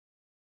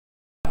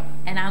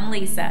And I'm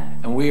Lisa.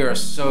 And we are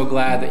so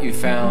glad that you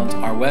found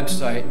our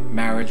website,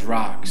 Marriage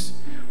Rocks.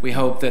 We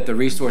hope that the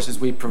resources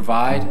we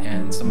provide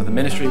and some of the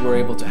ministry we're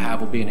able to have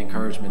will be an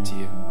encouragement to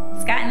you.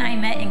 Scott and I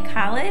met in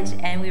college,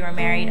 and we were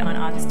married on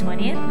August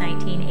 20th,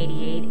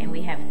 1988, and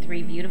we have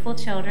 3 beautiful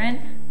children,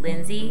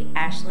 Lindsay,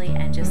 Ashley,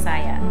 and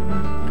Josiah.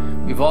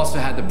 We've also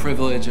had the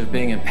privilege of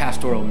being in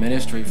pastoral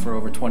ministry for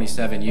over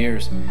 27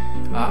 years.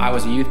 I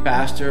was a youth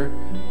pastor,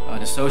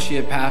 an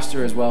associate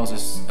pastor, as well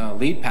as a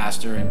lead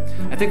pastor.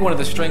 And I think one of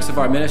the strengths of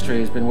our ministry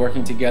has been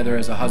working together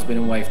as a husband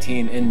and wife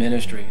team in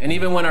ministry. And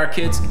even when our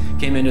kids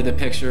came into the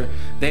picture,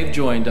 they've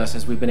joined us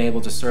as we've been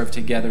able to serve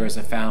together as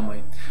a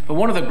family. But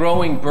one of the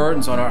growing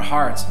burdens on our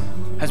hearts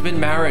has been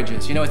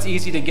marriages. You know, it's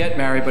easy to get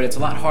married, but it's a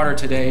lot harder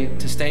today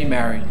to stay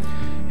married.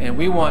 And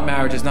we want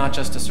marriages not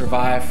just to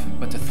survive,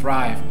 but to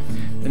thrive.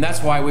 And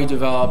that's why we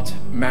developed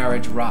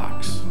Marriage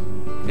Rocks.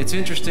 It's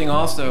interesting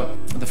also,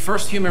 the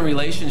first human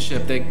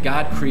relationship that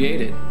God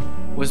created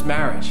was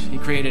marriage. He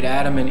created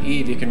Adam and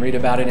Eve. You can read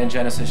about it in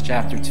Genesis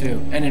chapter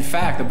 2. And in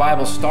fact, the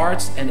Bible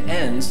starts and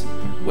ends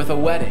with a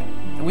wedding.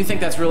 And we think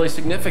that's really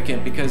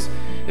significant because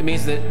it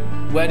means that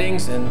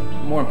weddings and,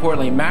 more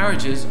importantly,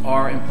 marriages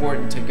are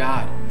important to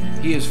God.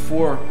 He is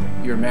for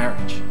your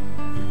marriage.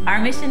 Our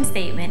mission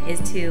statement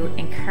is to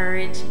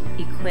encourage,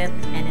 equip,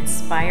 and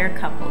inspire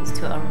couples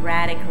to a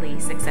radically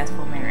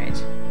successful marriage.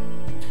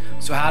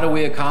 So how do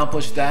we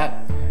accomplish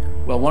that?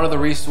 Well, one of the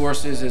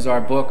resources is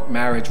our book,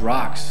 Marriage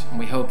Rocks, and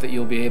we hope that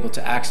you'll be able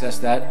to access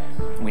that,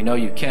 and we know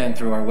you can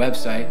through our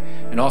website,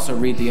 and also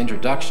read the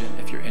introduction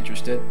if you're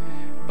interested.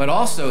 But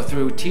also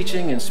through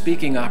teaching and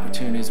speaking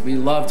opportunities. We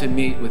love to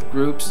meet with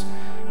groups,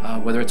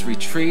 whether it's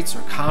retreats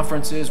or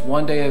conferences,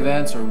 one-day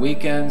events or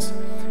weekends,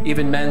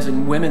 even men's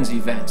and women's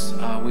events.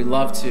 We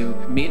love to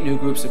meet new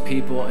groups of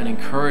people and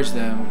encourage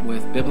them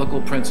with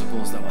biblical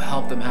principles that will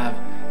help them have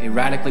a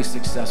radically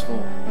successful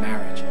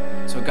marriage.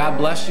 So God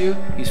bless you.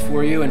 He's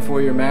for you and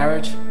for your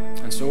marriage,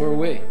 and so are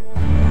we.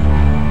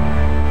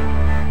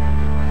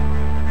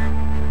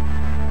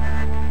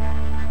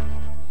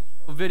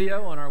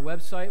 Video on our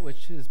website,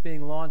 which is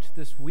being launched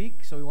this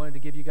week, so we wanted to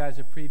give you guys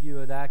a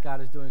preview of that.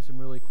 God is doing some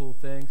really cool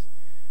things,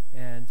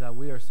 and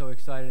we are so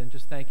excited, and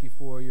just thank you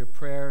for your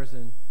prayers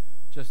and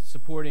just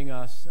supporting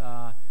us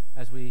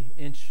as we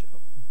inch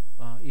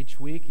each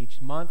week,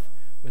 each month,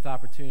 with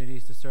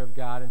opportunities to serve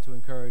God and to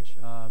encourage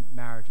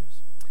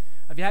marriages.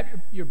 If you have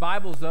your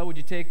Bibles, though, would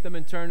you take them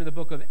and turn to the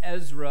book of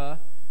Ezra,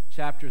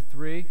 chapter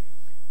 3?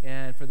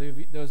 And for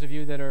those of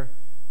you that are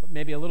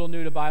maybe a little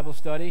new to Bible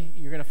study,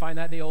 you're going to find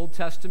that in the Old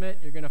Testament.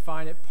 You're going to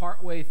find it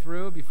partway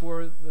through,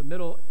 before the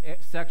middle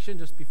section,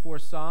 just before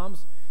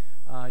Psalms.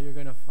 You're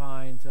going to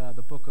find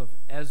the book of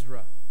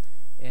Ezra.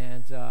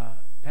 And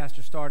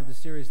Pastor started the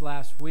series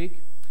last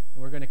week,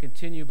 and we're going to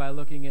continue by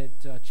looking at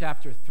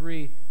chapter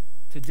 3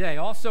 today.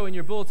 Also in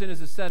your bulletin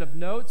is a set of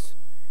notes.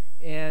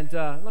 And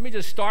let me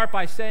just start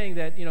by saying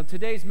that, you know,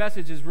 today's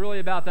message is really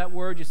about that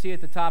word you see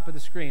at the top of the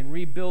screen,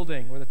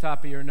 rebuilding, or the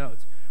top of your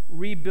notes.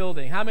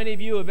 Rebuilding. How many of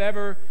you have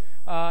ever,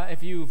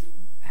 if you've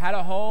had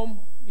a home,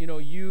 you know,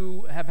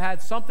 you have had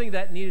something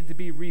that needed to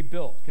be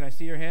rebuilt? Can I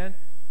see your hand?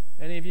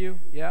 Any of you?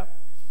 Yeah.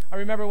 I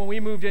remember when we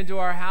moved into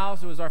our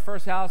house, it was our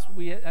first house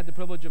we had the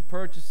privilege of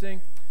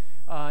purchasing,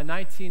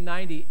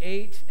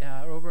 1998,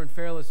 over in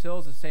Fairless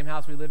Hills, the same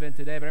house we live in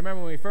today. But I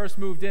remember when we first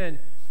moved in,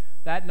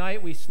 that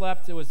night we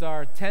slept. It was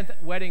our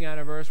 10th wedding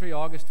anniversary,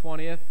 August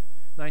 20th,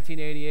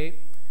 1988.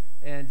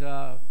 And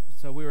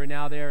so we were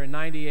now there in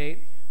 98.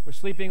 We're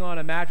sleeping on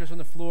a mattress on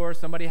the floor.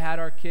 Somebody had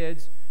our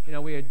kids. You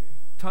know, we had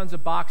tons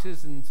of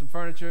boxes and some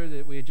furniture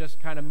that we had just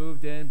kind of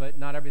moved in, but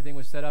not everything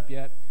was set up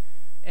yet.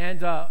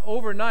 And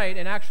overnight,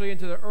 and actually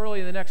into the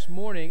early the next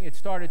morning, it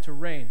started to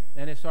rain,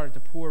 and it started to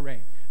pour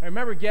rain. I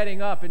remember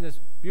getting up in this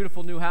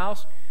beautiful new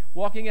house,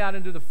 walking out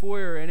into the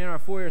foyer, and in our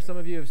foyer, some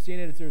of you have seen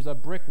it, there's a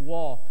brick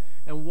wall,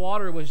 and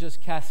water was just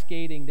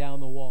cascading down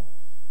the wall.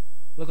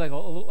 It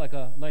looked like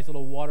a nice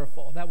little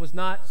waterfall. That was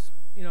not,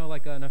 you know,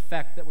 like an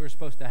effect that we were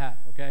supposed to have,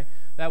 okay?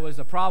 That was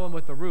a problem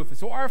with the roof. And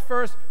so our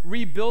first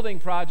rebuilding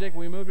project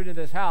when we moved into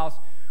this house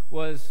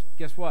was,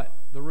 guess what?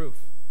 The roof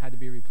had to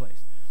be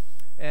replaced.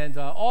 And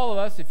all of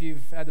us, if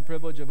you've had the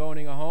privilege of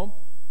owning a home,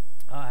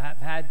 have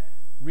had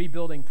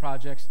rebuilding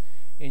projects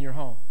in your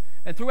home.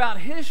 And throughout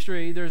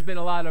history, there's been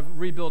a lot of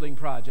rebuilding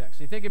projects.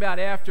 You think about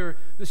after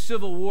the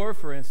Civil War,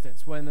 for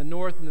instance, when the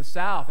North and the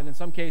South, and in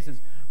some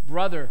cases,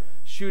 brother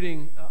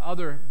shooting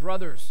other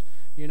brothers,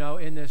 you know,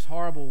 in this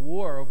horrible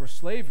war over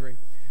slavery,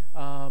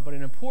 but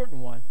an important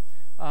one.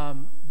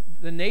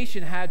 The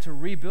nation had to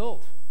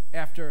rebuild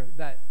after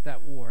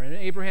that war. And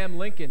Abraham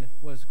Lincoln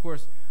was, of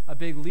course, a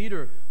big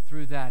leader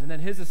through that. And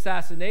then his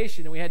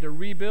assassination, and we had to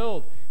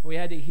rebuild, and we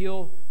had to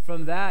heal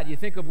from that. You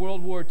think of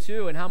World War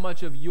II and how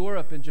much of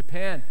Europe and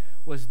Japan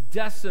was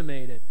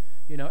decimated,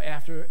 you know,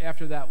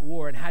 after that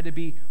war, and had to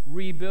be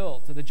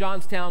rebuilt. So the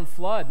Johnstown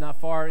flood, not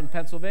far in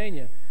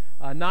Pennsylvania.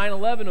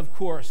 9/11, of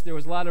course, there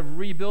was a lot of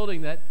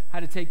rebuilding that had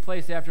to take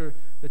place after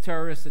the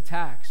terrorist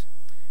attacks.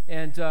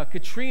 And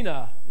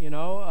Katrina, you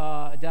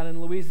know, down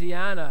in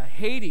Louisiana,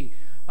 Haiti,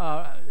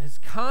 is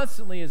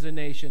constantly as a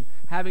nation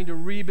having to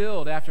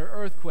rebuild after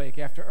earthquake,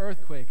 after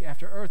earthquake,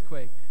 after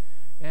earthquake.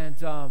 And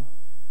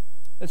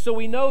so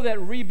we know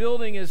that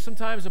rebuilding is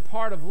sometimes a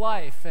part of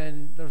life,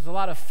 and there's a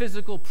lot of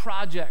physical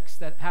projects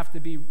that have to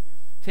be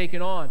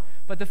taken on.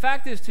 But the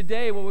fact is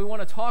today what we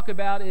want to talk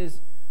about is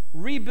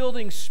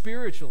rebuilding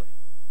spiritually.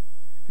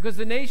 Because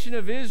the nation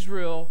of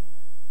Israel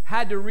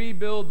had to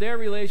rebuild their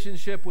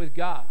relationship with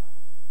God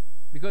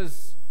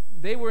because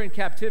they were in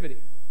captivity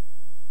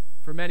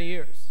for many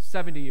years,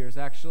 70 years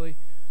actually,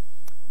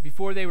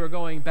 before they were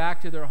going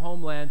back to their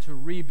homeland to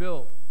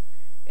rebuild.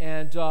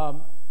 And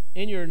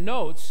in your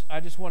notes,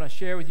 I just want to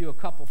share with you a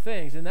couple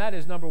things, and that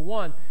is, number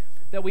one,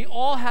 that we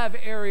all have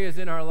areas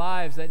in our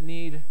lives that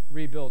need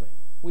rebuilding.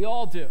 We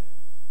all do.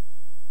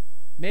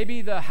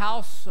 Maybe the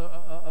house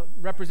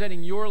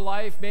representing your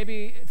life,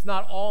 maybe it's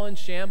not all in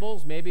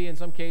shambles. Maybe in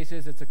some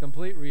cases it's a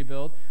complete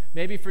rebuild.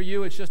 Maybe for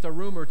you it's just a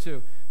room or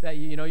two that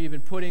you've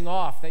been putting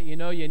off, that you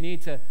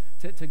need to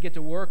get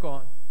to work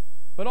on.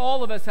 But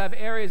all of us have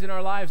areas in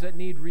our lives that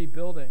need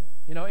rebuilding.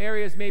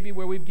 Areas maybe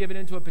where we've given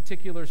into a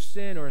particular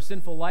sin or a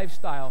sinful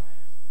lifestyle,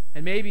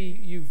 and maybe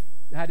you've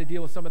had to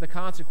deal with some of the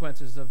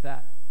consequences of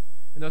that.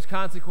 And those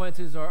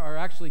consequences are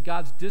actually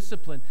God's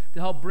discipline to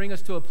help bring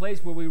us to a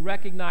place where we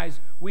recognize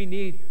we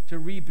need to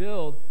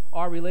rebuild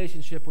our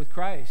relationship with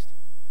Christ.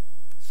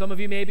 Some of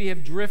you maybe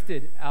have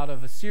drifted out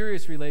of a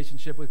serious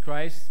relationship with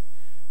Christ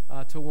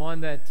to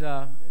one that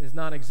is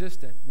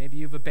non-existent. Maybe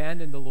you've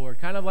abandoned the Lord,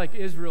 kind of like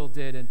Israel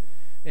did,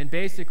 and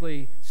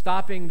basically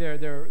stopping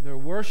their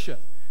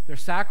worship, their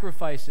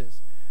sacrifices,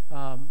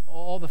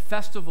 all the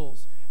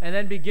festivals, and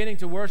then beginning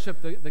to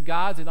worship the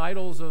gods and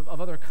idols of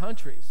other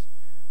countries.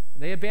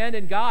 They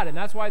abandoned God, and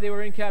that's why they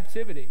were in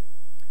captivity.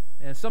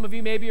 And some of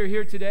you maybe are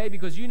here today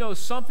because you know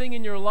something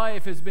in your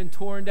life has been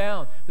torn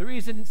down. The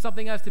reason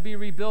something has to be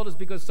rebuilt is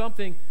because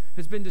something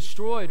has been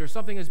destroyed or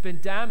something has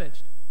been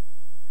damaged.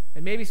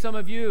 And maybe some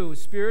of you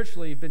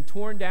spiritually have been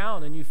torn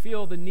down and you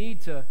feel the need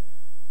to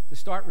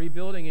start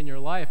rebuilding in your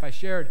life. I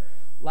shared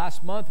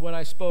last month when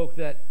I spoke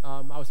that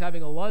I was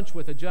having a lunch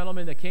with a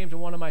gentleman that came to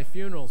one of my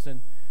funerals,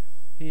 and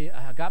he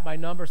got my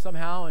number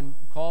somehow and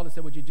called and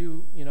said, would you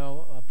do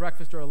a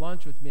breakfast or a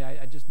lunch with me?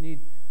 I just need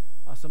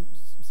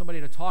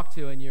somebody to talk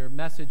to, and your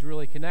message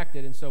really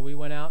connected. And so we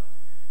went out,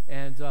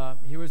 and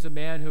he was a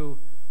man who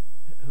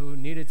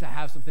needed to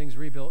have some things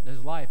rebuilt in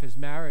his life. His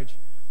marriage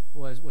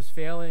was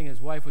failing.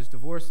 His wife was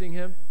divorcing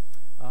him.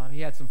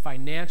 He had some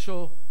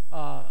financial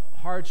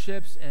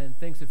hardships, and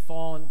things had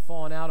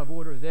fallen out of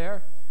order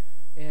there.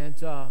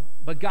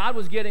 But God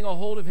was getting a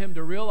hold of him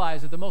to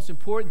realize that the most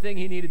important thing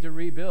he needed to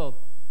rebuild,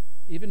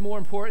 even more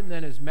important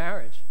than his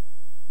marriage,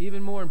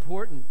 even more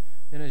important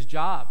than his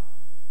job,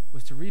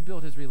 was to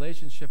rebuild his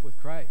relationship with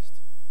Christ.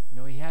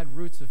 He had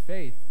roots of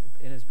faith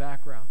in his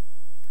background.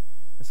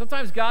 And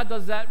sometimes God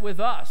does that with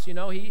us.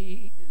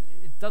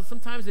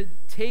 Sometimes it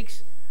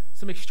takes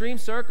some extreme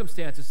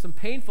circumstances, some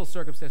painful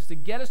circumstances, to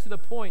get us to the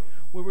point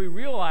where we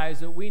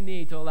realize that we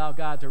need to allow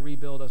God to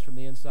rebuild us from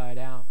the inside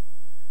out.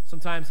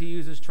 Sometimes he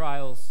uses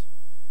trials.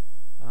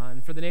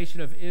 And for the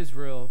nation of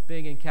Israel,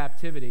 being in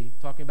captivity,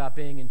 talking about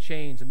being in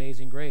chains,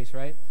 amazing grace,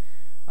 right?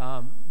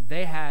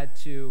 They had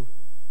to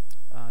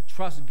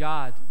trust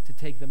God to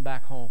take them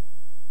back home.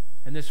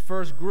 And this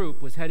first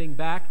group was heading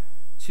back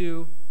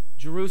to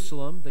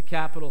Jerusalem, the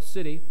capital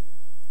city.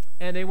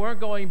 And they weren't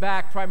going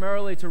back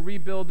primarily to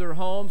rebuild their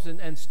homes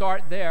and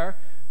start there.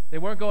 They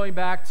weren't going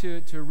back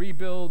to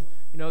rebuild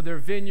their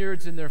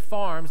vineyards and their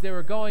farms. They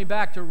were going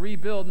back to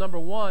rebuild, number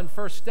one,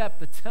 first step,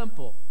 the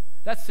temple.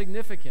 That's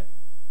significant.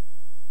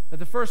 That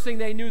the first thing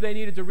they knew they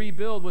needed to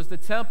rebuild was the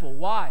temple.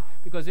 Why?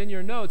 Because in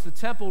your notes, the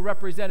temple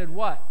represented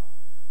what?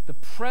 The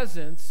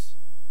presence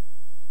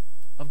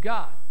of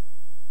God.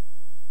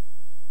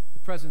 The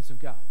presence of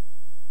God.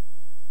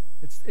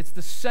 It's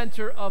the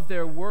center of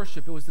their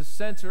worship. It was the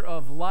center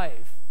of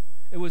life.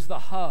 It was the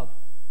hub.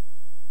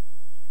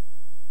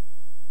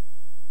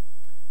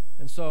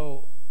 And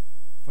so,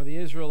 for the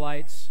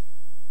Israelites,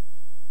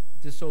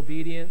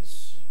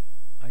 disobedience,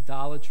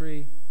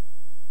 idolatry,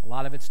 a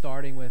lot of it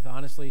starting with,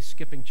 honestly,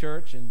 skipping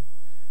church and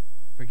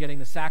forgetting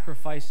the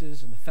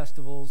sacrifices and the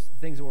festivals,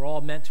 things that were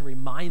all meant to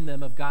remind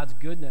them of God's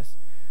goodness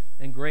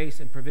and grace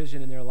and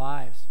provision in their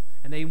lives.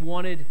 And they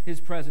wanted his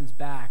presence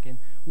back. And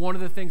one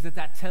of the things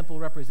that temple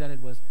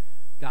represented was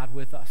God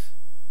with us,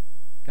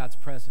 God's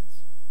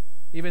presence.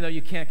 Even though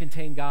you can't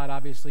contain God,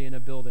 obviously, in a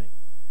building.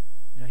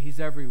 He's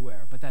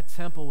everywhere. But that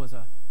temple was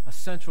a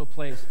central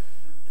place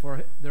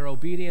for their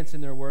obedience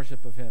and their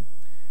worship of him.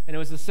 And it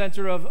was the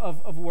center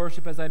of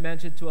worship, as I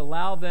mentioned, to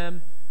allow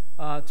them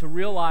to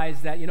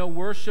realize that,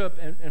 worship,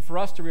 and for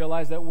us to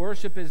realize that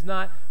worship is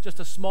not just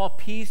a small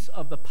piece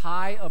of the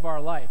pie of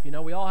our life.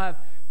 We all have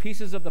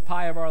pieces of the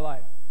pie of our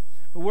life.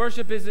 But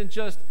worship isn't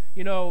just,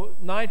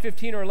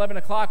 9:15 or 11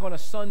 o'clock on a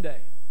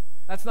Sunday.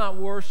 That's not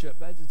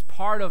worship. It's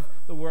part of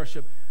the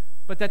worship.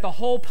 But that the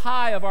whole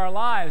pie of our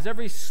lives,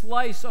 every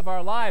slice of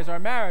our lives, our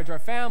marriage, our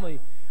family,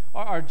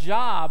 our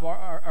job,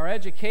 our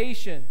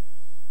education,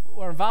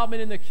 our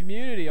involvement in the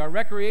community, our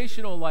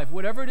recreational life,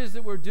 whatever it is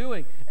that we're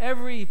doing,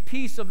 every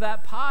piece of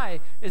that pie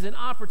is an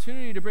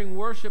opportunity to bring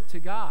worship to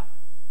God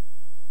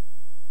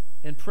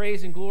and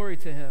praise and glory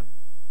to Him.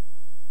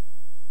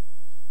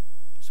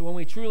 So when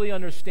we truly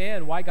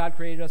understand why God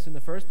created us in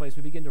the first place,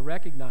 we begin to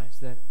recognize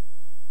that,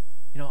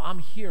 I'm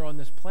here on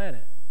this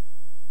planet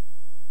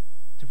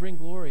to bring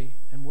glory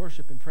and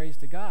worship and praise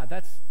to God.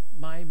 That's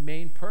my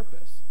main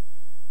purpose.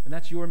 And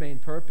that's your main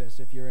purpose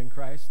if you're in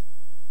Christ.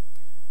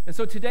 And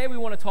so today we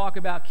want to talk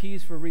about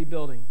keys for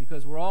rebuilding,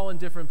 because we're all in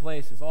different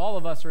places. All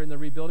of us are in the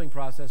rebuilding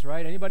process,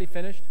 right? Anybody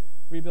finished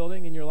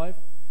rebuilding in your life,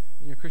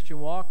 in your Christian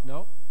walk?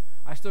 No.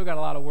 I still got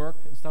a lot of work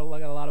and still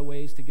got a lot of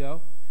ways to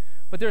go.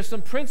 But there's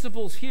some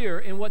principles here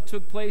in what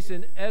took place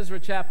in Ezra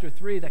chapter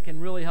 3 that can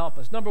really help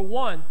us. Number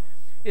one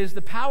is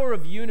the power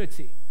of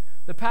unity.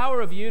 The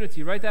power of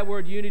unity. Write that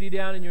word unity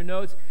down in your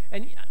notes.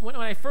 And when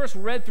I first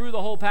read through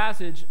the whole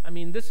passage,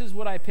 this is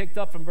what I picked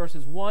up from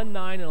verses 1,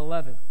 9, and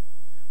 11,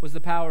 was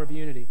the power of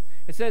unity.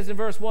 It says in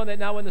verse 1 that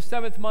now when the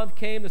 7th month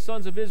came, the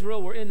sons of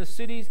Israel were in the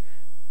cities.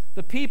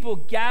 The people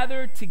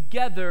gathered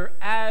together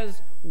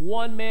as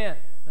one man.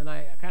 And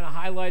I kind of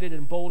highlighted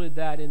and bolded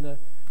that in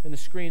the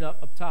screen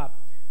up top.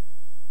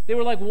 They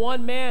were like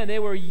one man. They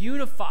were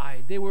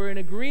unified. They were in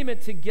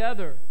agreement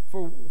together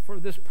for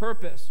this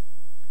purpose.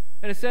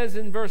 And it says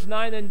in verse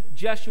 9, then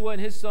Jeshua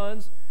and his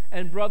sons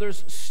and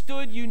brothers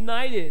stood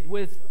united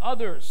with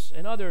others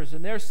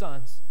and their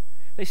sons.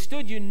 They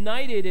stood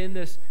united in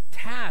this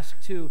task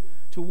to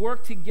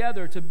work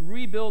together to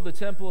rebuild the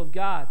temple of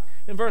God.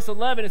 In verse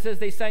 11, it says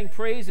they sang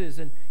praises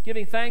and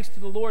giving thanks to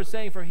the Lord,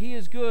 saying, for He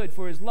is good,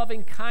 for His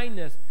loving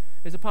kindness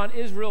is upon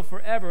Israel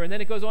forever. And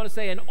then it goes on to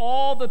say, and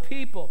all the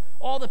people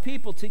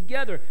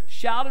together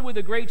shouted with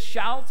a great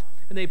shout,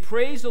 and they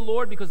praised the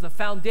Lord because the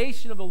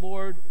foundation of the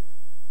Lord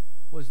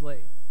was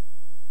laid.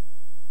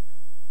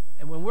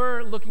 And when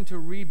we're looking to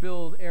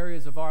rebuild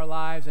areas of our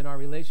lives and our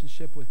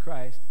relationship with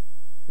Christ,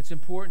 it's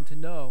important to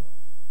know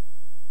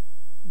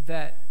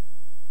that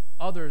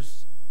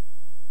others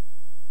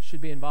should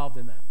be involved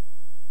in that.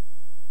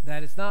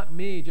 That it's not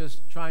me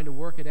just trying to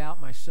work it out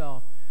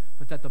myself,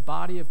 but that the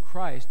body of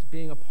Christ,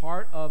 being a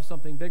part of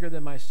something bigger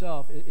than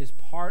myself, is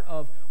part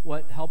of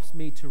what helps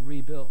me to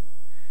rebuild.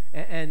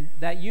 And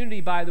that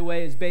unity, by the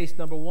way, is based,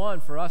 number one,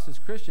 for us as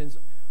Christians,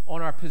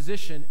 on our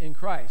position in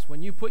Christ.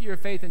 When you put your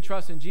faith and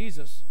trust in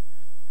Jesus,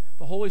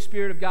 the Holy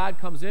Spirit of God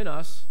comes in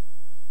us,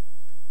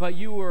 but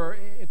you were,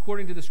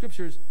 according to the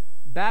Scriptures,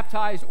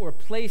 baptized or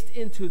placed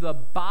into the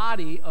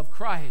body of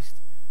Christ.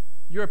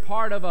 You're a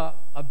part of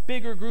a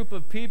bigger group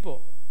of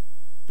people,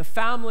 the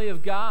family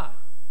of God.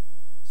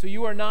 So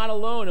you are not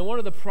alone. And one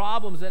of the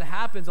problems that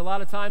happens a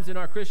lot of times in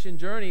our Christian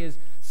journey is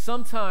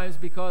sometimes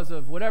because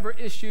of whatever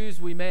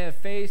issues we may have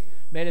faced,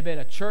 may have been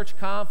a church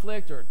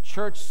conflict or a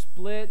church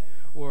split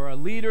or a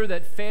leader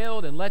that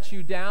failed and let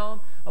you down.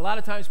 A lot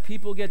of times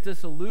people get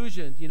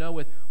disillusioned,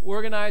 with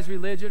organized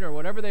religion or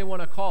whatever they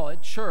want to call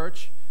it,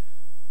 church,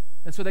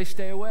 and so they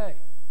stay away.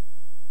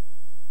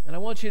 And I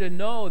want you to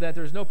know that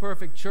there's no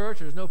perfect church,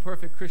 there's no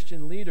perfect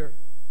Christian leader,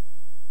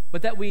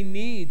 but that we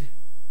need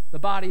the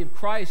body of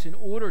Christ in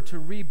order to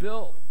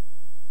rebuild.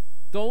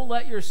 Don't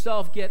let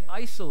yourself get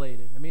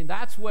isolated.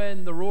 That's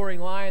when the roaring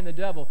lion, the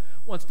devil,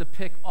 wants to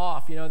pick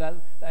off,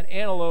 that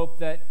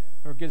antelope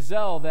or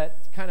gazelle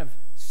that kind of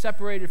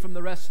separated from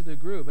the rest of the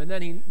group. And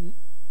then he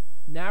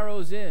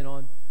narrows in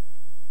on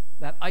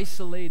that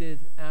isolated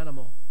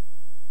animal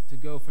to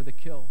go for the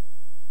kill.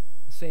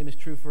 The same is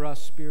true for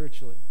us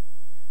spiritually.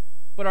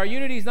 But our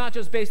unity is not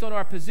just based on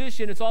our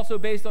position, it's also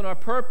based on our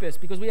purpose,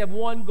 because we have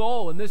one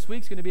goal, and this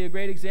week's going to be a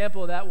great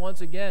example of that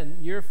once again.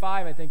 Year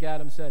 5, I think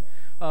Adam said,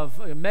 of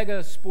a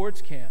mega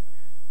sports camp.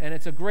 And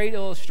it's a great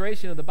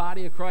illustration of the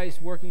body of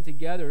Christ working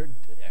together,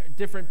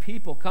 different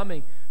people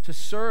coming to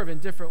serve in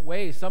different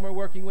ways. Some are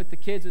working with the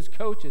kids as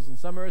coaches, and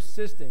some are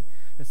assisting,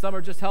 and some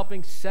are just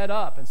helping set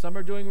up, and some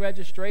are doing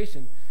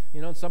registration,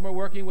 and some are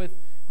working with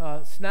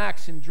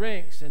snacks and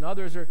drinks, and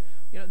others are,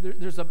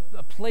 there's a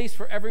place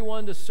for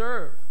everyone to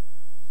serve.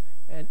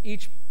 And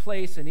each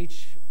place and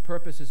each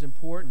purpose is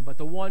important, but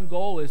the one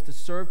goal is to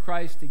serve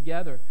Christ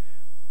together,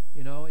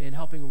 in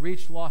helping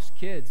reach lost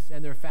kids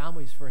and their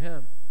families for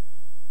Him.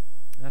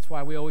 And that's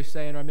why we always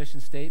say in our mission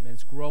statement,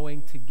 it's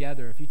growing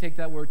together. If you take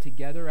that word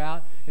together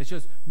out, it's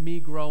just me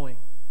growing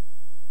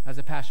as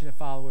a passionate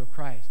follower of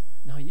Christ.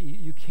 No,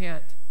 you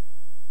can't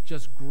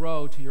just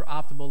grow to your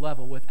optimal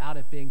level without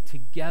it being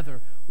together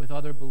with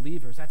other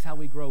believers. That's how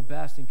we grow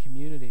best in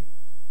community.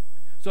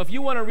 So if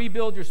you want to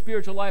rebuild your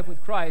spiritual life with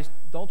Christ,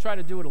 don't try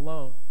to do it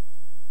alone.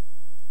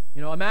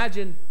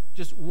 Imagine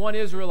just one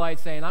Israelite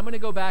saying, I'm going to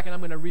go back and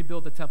I'm going to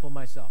rebuild the temple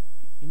myself.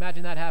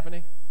 Imagine that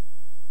happening.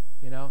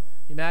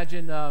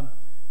 Imagine,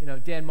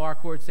 Dan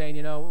Marquardt saying,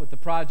 with the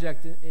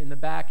project in the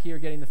back here,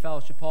 getting the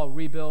fellowship hall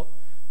rebuilt,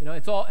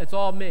 it's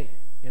all me.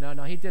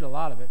 Now he did a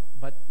lot of it,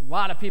 but a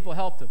lot of people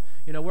helped him.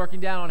 Working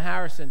down on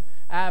Harrison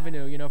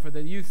Avenue, for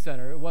the youth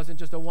center, it wasn't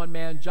just a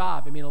one-man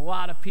job. A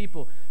lot of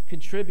people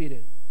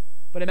contributed.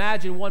 But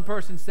imagine one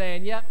person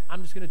saying, yep,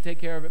 I'm just going to take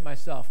care of it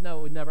myself. No,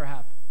 it would never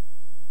happen.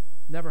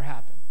 Never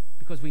happen.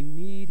 because we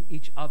need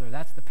each other.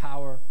 That's the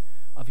power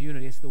of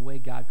unity. It's the way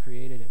God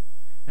created it.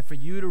 And for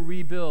you to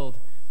rebuild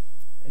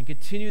and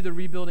continue the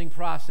rebuilding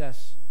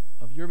process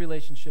of your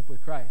relationship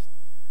with Christ,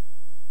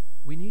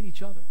 we need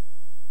each other.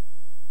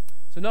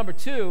 So number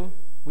two,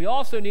 we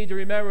also need to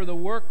remember the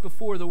work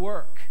before the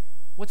work.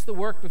 What's the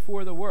work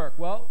before the work?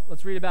 Well,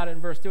 let's read about it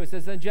in verse 2. It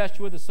says, then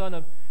Jeshua, the son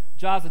of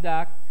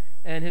Jozadak,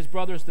 and his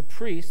brothers the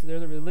priests, they're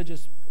the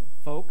religious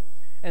folk,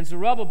 and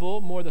Zerubbabel,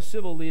 more the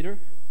civil leader,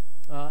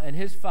 and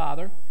his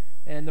father,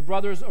 and the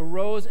brothers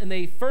arose,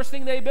 and first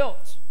thing they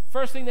built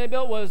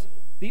was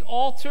the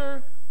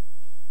altar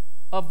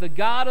of the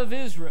God of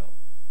Israel.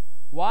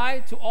 Why?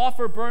 To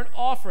offer burnt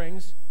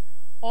offerings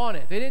on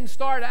it. They didn't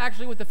start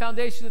actually with the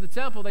foundation of the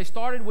temple. They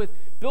started with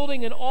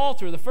building an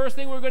altar. The first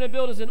thing we're going to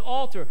build is an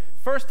altar.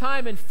 First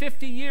time in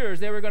 50 years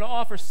they were going to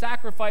offer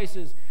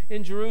sacrifices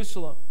in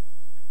Jerusalem,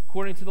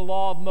 according to the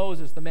law of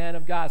Moses, the man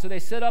of God. So they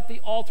set up the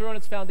altar on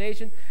its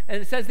foundation,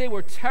 and it says they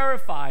were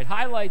terrified.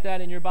 Highlight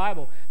that in your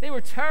Bible. They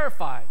were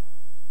terrified.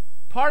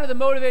 Part of the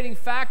motivating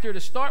factor to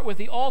start with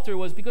the altar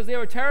was because they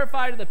were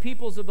terrified of the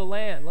peoples of the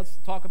land. Let's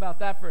talk about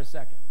that for a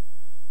second.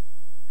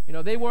 You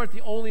know, they weren't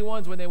the only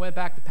ones when they went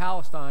back to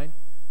Palestine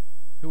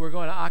who were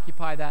going to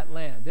occupy that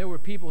land. There were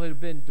people who had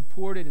been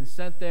deported and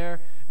sent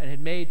there and had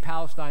made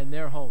Palestine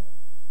their home.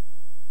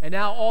 And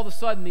now all of a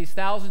sudden these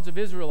thousands of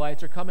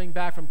Israelites are coming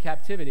back from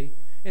captivity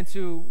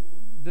into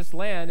this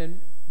land, and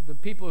the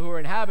people who are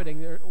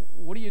inhabiting there,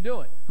 what are you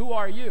doing? Who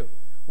are you?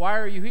 Why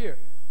are you here?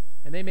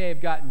 And they may have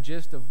gotten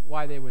gist of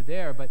why they were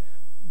there, but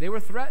they were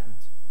threatened.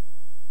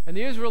 And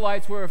the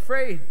Israelites were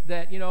afraid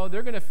that, you know,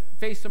 they're going to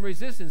face some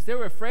resistance. They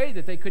were afraid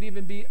that they could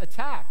even be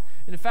attacked.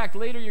 And in fact,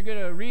 later you're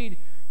going to read,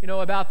 you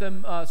know, about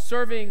them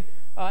serving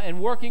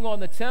and working on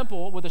the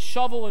temple with a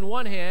shovel in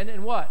one hand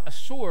and what? A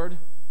sword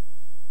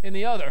in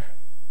the other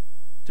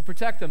to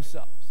protect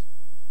themselves.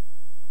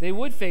 They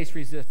would face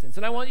resistance.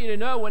 And I want you to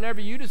know,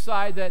 whenever you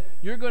decide that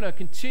you're going to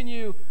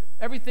continue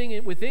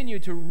everything within you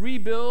to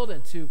rebuild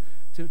and to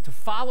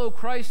follow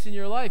Christ in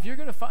your life, you're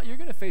going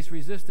to face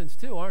resistance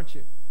too, aren't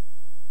you?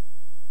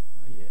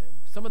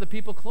 Some of the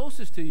people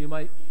closest to you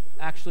might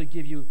actually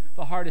give you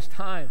the hardest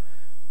time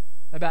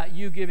about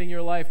you giving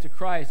your life to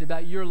Christ,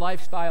 about your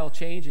lifestyle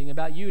changing,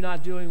 about you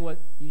not doing what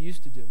you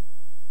used to do.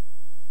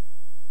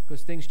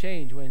 Because things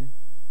change when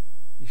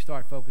you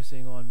start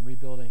focusing on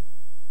rebuilding.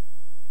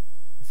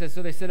 It says,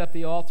 so they set up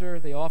the altar,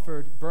 they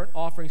offered burnt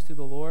offerings to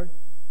the Lord.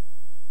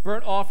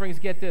 Burnt offerings,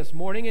 get this,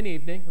 morning and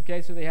evening.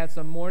 Okay, so they had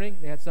some morning,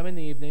 they had some in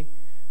the evening.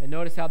 And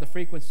notice how the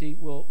frequency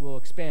will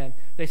expand.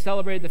 They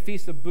celebrated the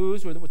Feast of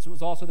Booths, which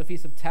was also the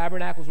Feast of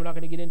Tabernacles. We're not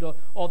going to get into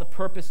all the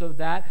purpose of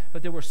that,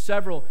 but there were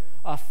several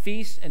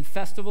feasts and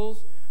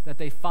festivals that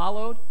they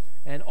followed,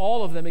 and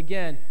all of them,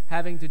 again,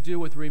 having to do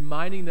with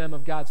reminding them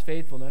of God's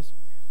faithfulness.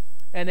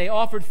 And they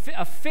offered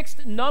a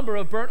fixed number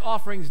of burnt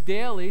offerings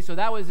daily, so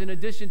that was in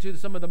addition to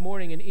some of the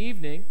morning and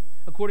evening,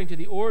 according to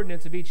the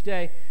ordinance of each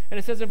day. And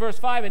it says in verse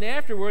 5, and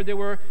afterward there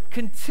were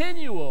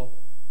continual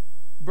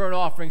burnt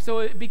offerings. So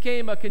it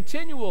became a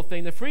continual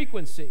thing, the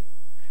frequency.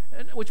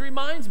 Which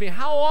reminds me,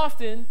 how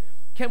often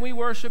can we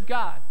worship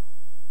God?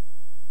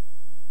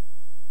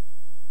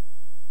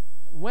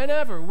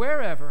 Whenever,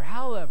 wherever,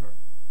 however.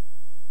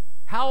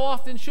 How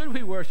often should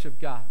we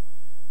worship God?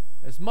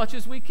 As much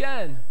as we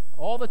can,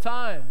 all the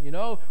time, you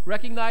know,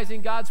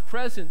 recognizing God's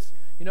presence.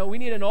 You know, we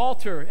need an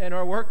altar in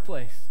our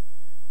workplace.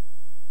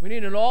 We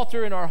need an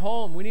altar in our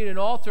home. We need an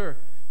altar,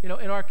 you know,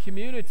 in our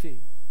community.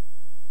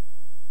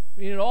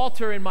 We need an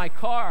altar in my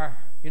car.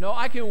 You know,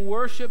 I can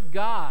worship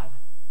God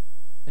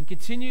and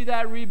continue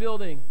that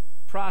rebuilding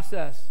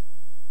process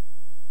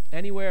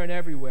anywhere and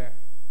everywhere.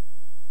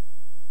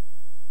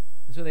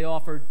 And so they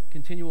offered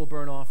continual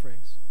burnt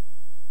offerings.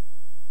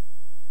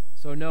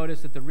 So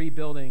notice that the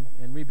rebuilding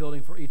and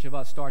rebuilding for each of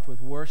us starts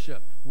with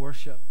worship.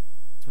 Worship.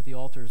 That's what the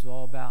altar is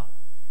all about.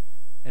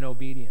 And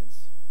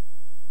obedience.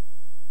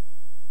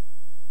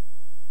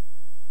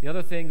 The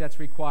other thing that's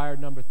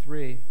required, number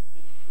 3,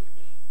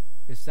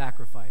 is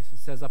sacrifice. It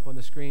says up on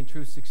the screen,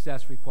 true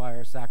success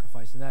requires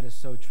sacrifice, and that is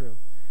so true.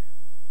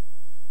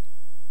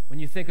 When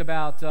you think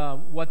about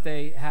what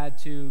they had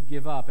to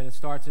give up, and it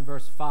starts in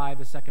verse 5,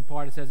 the second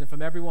part, it says, and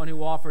from everyone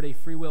who offered a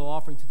free will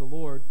offering to the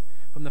Lord,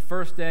 from the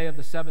first day of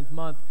the 7th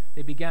month,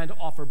 they began to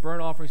offer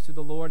burnt offerings to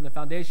the Lord, and the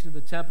foundation of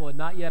the temple had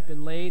not yet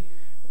been laid.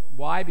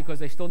 Why? Because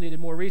they still needed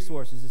more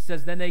resources. It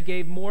says, then they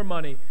gave more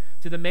money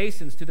to the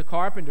masons, to the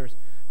carpenters,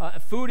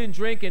 food and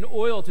drink and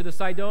oil to the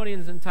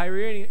Sidonians and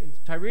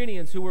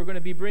Tyrenians who were going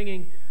to be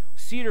bringing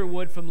cedar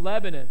wood from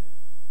Lebanon.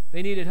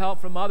 They needed help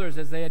from others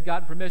as they had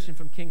gotten permission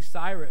from King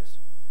Cyrus.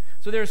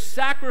 So there's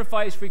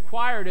sacrifice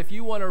required if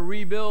you want to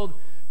rebuild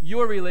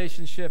your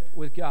relationship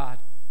with God.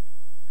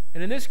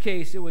 And in this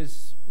case, it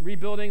was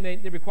rebuilding. They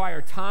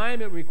required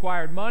time, it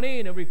required money,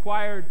 and it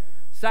required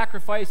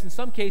sacrifice in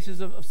some cases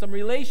of some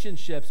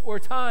relationships or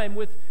time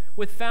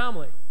with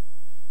family.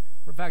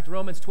 In fact,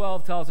 Romans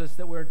 12 tells us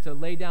that we're to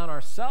lay down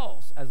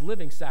ourselves as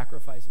living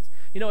sacrifices.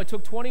 You know, it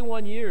took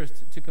 21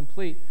 years to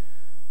complete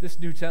this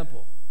new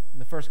temple.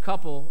 And the first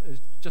couple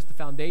is just the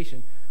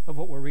foundation of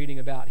what we're reading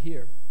about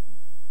here.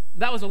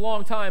 That was a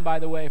long time, by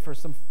the way, for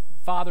some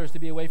fathers to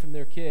be away from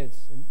their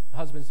kids and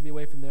husbands to be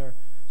away from their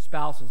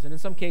spouses. And in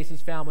some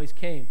cases, families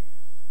came.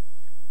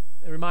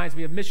 It reminds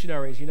me of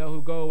missionaries,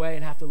 who go away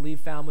and have to leave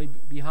family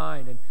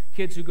behind, and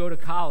kids who go to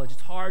college.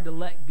 It's hard to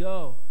let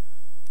go.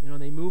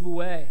 And they move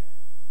away.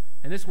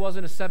 And this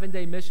wasn't a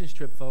 7-day missions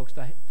trip, folks,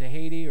 to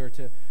Haiti or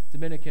to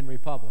Dominican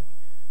Republic.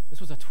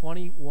 This was a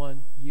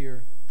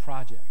 21-year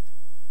project.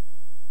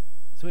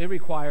 So it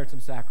required some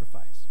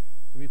sacrifice.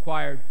 It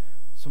required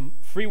some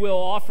free will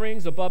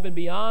offerings above and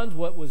beyond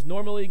what was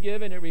normally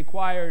given. It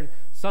required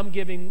some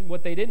giving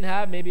what they didn't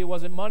have. Maybe it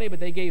wasn't money, but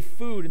they gave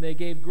food, and they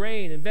gave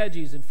grain and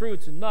veggies and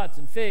fruits and nuts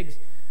and figs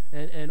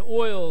and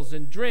oils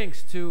and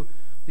drinks to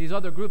these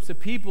other groups of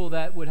people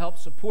that would help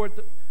support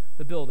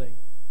the building.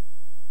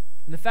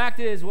 And the fact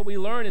is, what we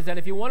learn is that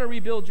if you want to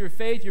rebuild your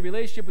faith, your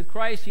relationship with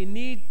Christ, you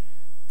need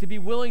to be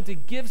willing to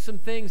give some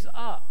things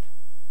up.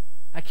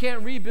 I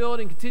can't rebuild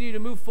and continue to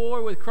move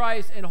forward with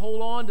Christ and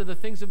hold on to the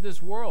things of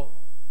this world.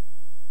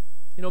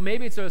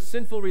 Maybe it's a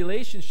sinful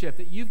relationship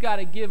that you've got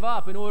to give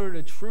up in order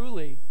to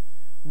truly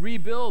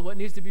rebuild what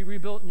needs to be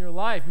rebuilt in your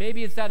life.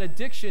 Maybe it's that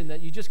addiction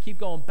that you just keep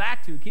going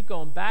back to. You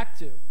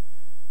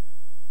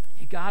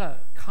got to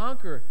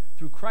conquer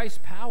through Christ's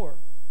power.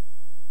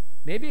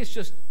 Maybe it's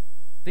just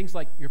things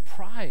like your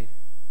pride,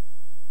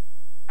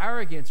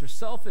 arrogance, or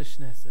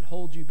selfishness that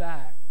hold you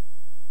back.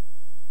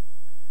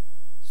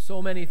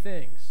 So many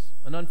things.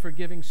 An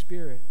unforgiving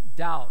spirit,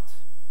 doubt,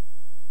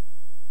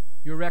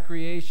 your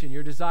recreation,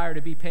 your desire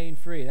to be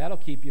pain-free. That'll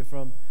keep you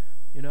from,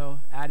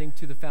 adding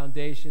to the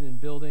foundation and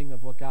building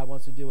of what God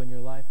wants to do in your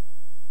life.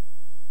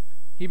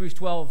 Hebrews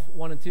 12,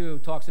 1 and 2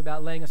 talks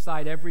about laying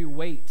aside every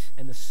weight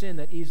and the sin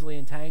that easily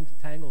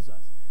entangles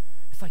us.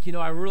 It's like,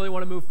 I really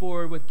want to move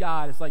forward with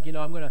God. It's like,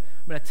 I'm going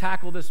to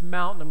tackle this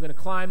mountain. I'm going to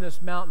climb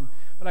this mountain.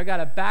 But I got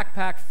a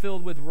backpack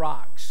filled with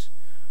rocks.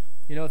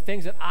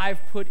 Things that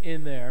I've put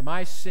in there,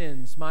 my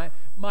sins,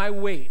 my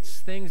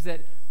weights, things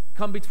that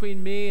come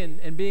between me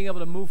and being able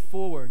to move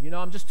forward.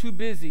 I'm just too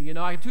busy.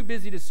 I'm too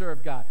busy to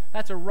serve God.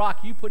 That's a rock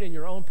you put in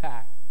your own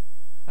pack.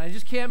 I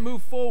just can't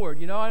move forward,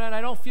 and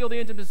I don't feel the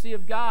intimacy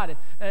of God.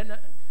 And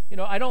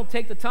I don't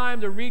take the time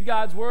to read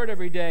God's word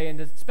every day and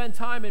to spend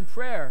time in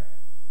prayer.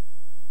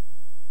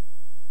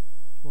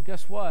 Well,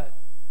 guess what?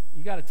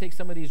 You got to take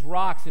some of these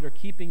rocks that are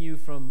keeping you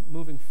from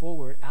moving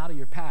forward out of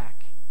your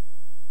pack,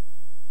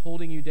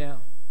 holding you down.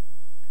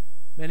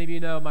 Many of you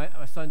know my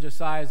son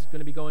Josiah is going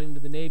to be going into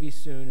the Navy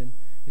soon, and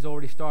he's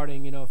already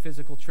starting,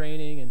 physical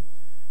training,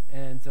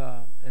 and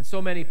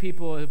so many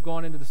people who have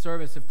gone into the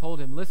service have told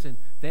him, listen,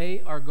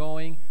 they are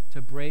going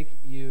to break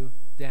you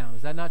down.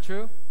 Is that not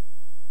true?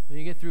 When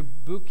you get through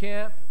boot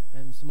camp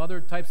and some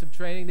other types of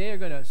training, they are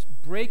going to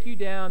break you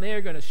down. They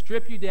are going to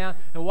strip you down.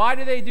 And why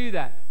do they do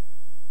that?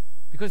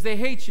 Because they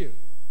hate you.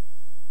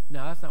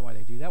 No, that's not why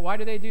they do that. Why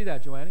do they do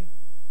that, Joanne?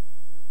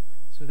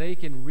 So they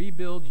can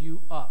rebuild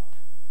you up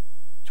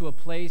to a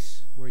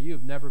place where you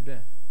have never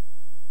been.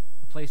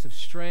 A place of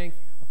strength,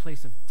 a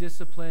place of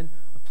discipline,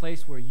 a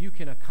place where you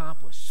can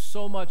accomplish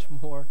so much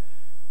more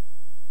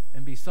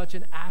and be such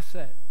an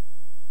asset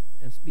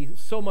and be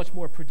so much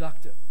more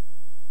productive.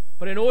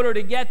 But in order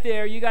to get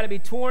there, you got to be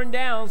torn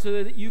down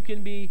so that you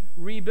can be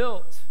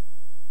rebuilt.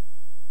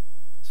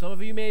 Some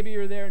of you maybe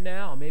are there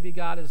now. Maybe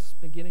God is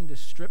beginning to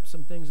strip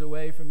some things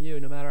away from you,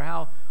 no matter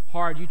how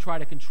hard you try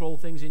to control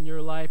things in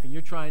your life and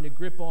you're trying to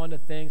grip onto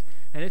things,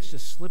 and it's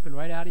just slipping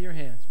right out of your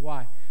hands.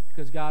 Why?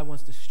 Because God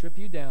wants to strip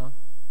you down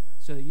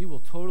so that you will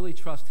totally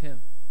trust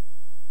Him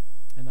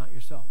and not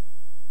yourself.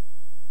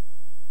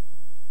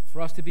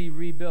 For us to be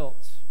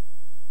rebuilt,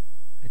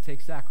 it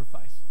takes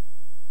sacrifice.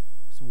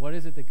 So what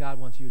is it that God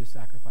wants you to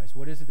sacrifice?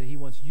 What is it that He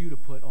wants you to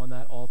put on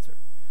that altar?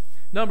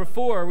 Number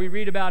 4, we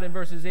read about in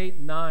verses 8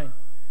 and 9.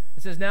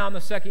 It says, now in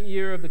the second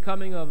year of the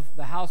coming of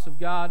the house of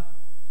God,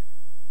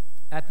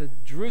 at the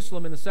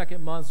Jerusalem in the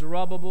second month,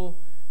 Zerubbabel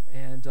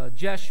and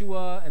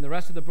Jeshua and the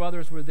rest of the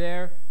brothers were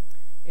there.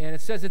 And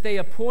it says that they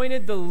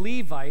appointed the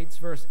Levites,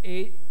 verse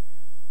 8,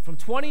 from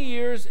 20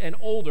 years and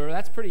older,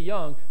 that's pretty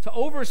young, to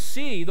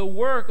oversee the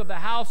work of the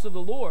house of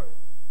the Lord.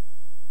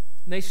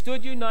 And they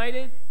stood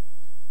united,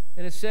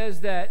 and it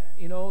says that,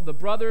 the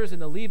brothers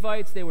and the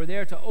Levites, they were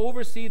there to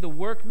oversee the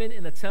workmen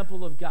in the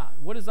temple of God.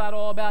 What is that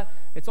all about?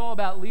 It's all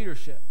about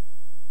leadership.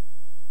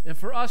 And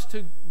for us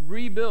to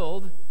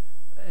rebuild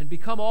and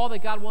become all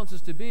that God wants us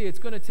to be, it's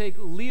going to take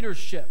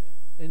leadership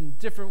in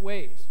different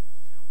ways.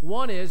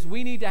 One is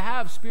we need to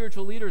have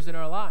spiritual leaders in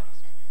our lives.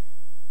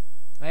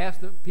 I asked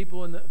the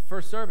people in the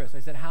first service, I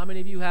said, how many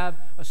of you have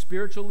a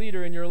spiritual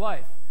leader in your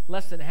life?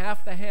 Less than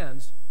half the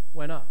hands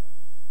went up.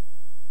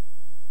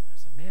 I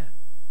said, man,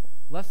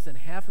 less than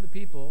half of the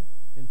people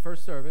in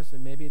first service,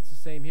 and maybe it's the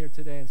same here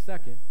today in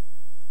second,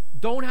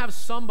 don't have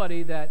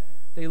somebody that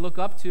they look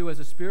up to as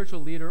a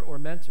spiritual leader or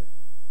mentor.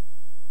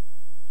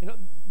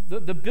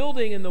 The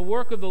building and the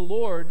work of the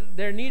Lord,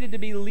 there needed to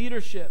be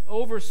leadership,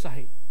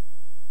 oversight,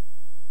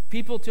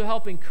 people to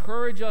help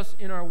encourage us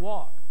in our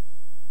walk.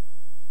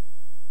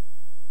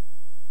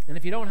 And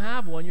if you don't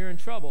have one, you're in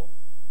trouble.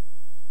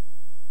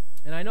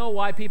 And I know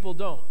why people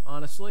don't,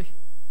 honestly.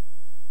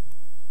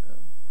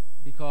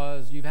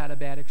 because you've had a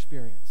bad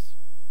experience.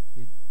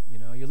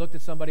 You looked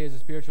at somebody as a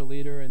spiritual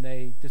leader and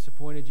they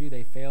disappointed you,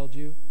 they failed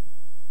you,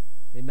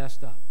 they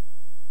messed up.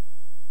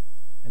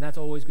 And that's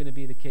always going to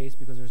be the case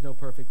because there's no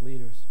perfect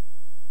leaders.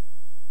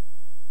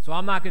 So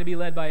I'm not going to be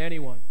led by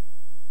anyone.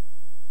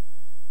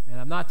 And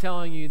I'm not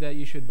telling you that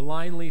you should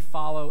blindly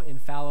follow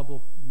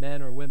infallible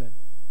men or women.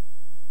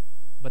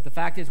 But the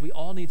fact is, we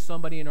all need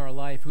somebody in our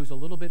life who's a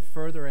little bit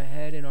further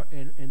ahead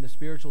in the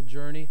spiritual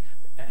journey,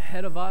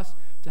 ahead of us,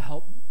 to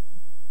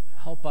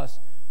help us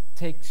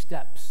take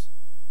steps.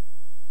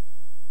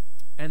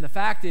 And the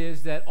fact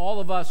is that all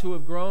of us who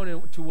have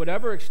grown to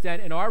whatever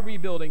extent in our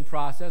rebuilding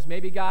process,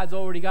 maybe God's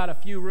already got a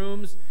few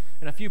rooms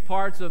and a few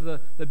parts of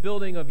the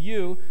building of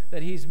you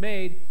that he's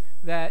made,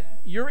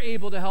 that you're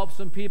able to help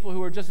some people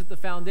who are just at the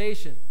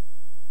foundation.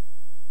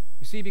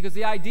 You see, because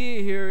the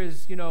idea here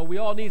is, we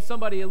all need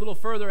somebody a little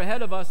further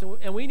ahead of us,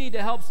 and we need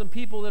to help some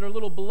people that are a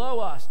little below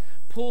us,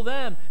 pull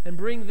them and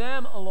bring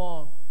them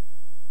along.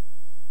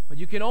 But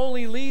you can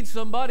only lead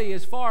somebody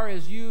as far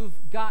as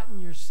you've gotten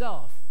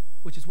yourself,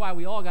 which is why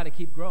we all got to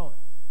keep growing.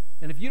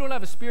 And if you don't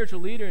have a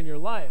spiritual leader in your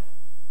life,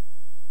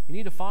 you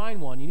need to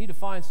find one. You need to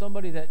find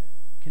somebody that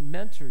can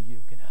mentor you,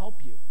 can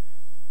help you.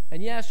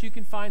 And yes, you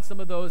can find some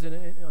of those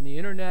on the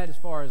internet as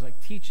far as like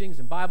teachings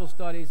and Bible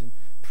studies and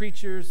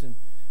preachers and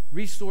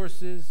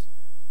resources.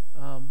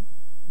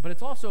 But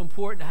it's also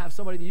important to have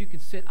somebody that you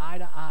can sit eye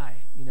to eye,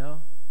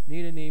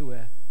 knee to knee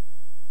with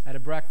at a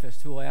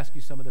breakfast who will ask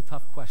you some of the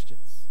tough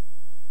questions.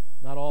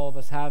 Not all of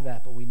us have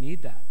that, but we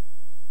need that.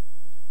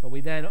 But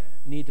we then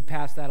need to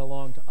pass that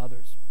along to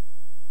others.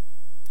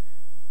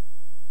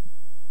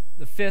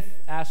 The fifth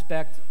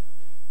aspect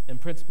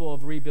and principle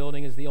of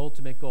rebuilding is the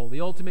ultimate goal.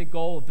 The ultimate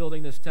goal of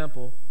building this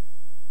temple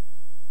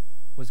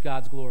was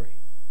God's glory.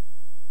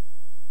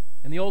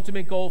 And the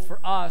ultimate goal for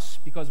us,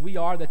 because we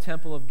are the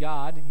temple of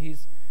God,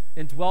 he's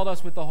indwelled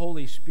us with the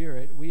Holy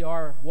Spirit, we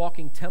are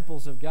walking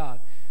temples of God,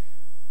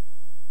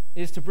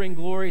 is to bring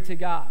glory to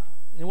God.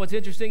 And what's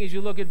interesting as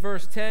you look at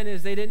verse 10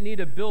 is they didn't need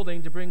a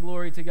building to bring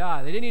glory to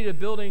God. They didn't need a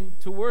building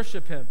to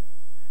worship him.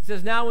 It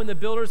says, now when the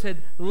builders had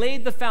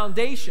laid the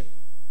foundation,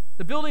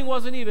 the building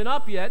wasn't even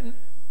up yet.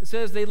 It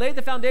says they laid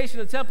the foundation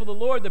of the temple of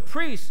the Lord. The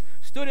priests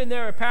stood in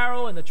their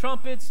apparel, and the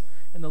trumpets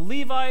and the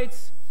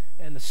Levites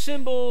and the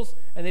cymbals,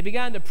 and they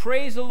began to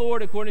praise the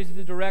Lord according to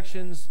the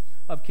directions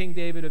of King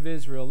David of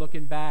Israel,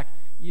 looking back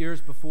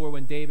years before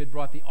when David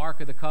brought the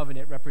Ark of the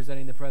Covenant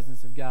representing the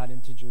presence of God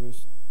into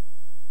Jerusalem.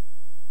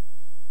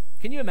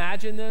 Can you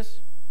imagine this?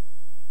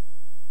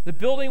 The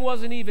building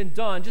wasn't even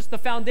done, just the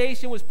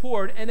foundation was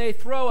poured, and they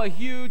throw a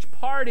huge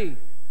party.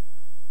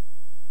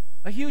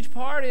 A huge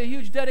party, a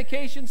huge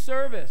dedication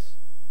service.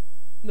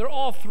 And they're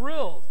all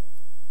thrilled.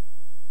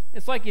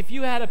 It's like if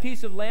you had a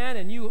piece of land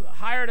and you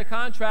hired a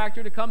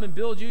contractor to come and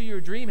build you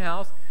your dream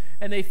house,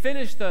 and they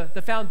finished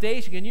the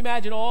foundation. Can you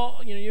imagine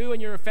all, you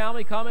and your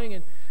family coming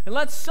and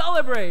let's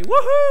celebrate.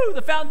 Woohoo!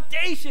 The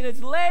foundation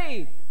is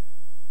laid.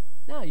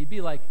 Now you'd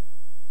be like,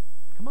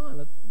 come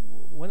on,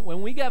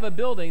 when we have a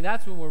building,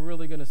 that's when we're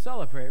really going to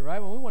celebrate,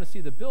 right? When we want to see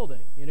the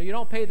building. You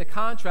don't pay the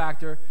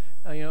contractor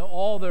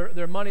all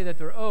their money that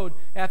they're owed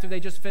after they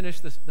just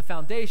finished the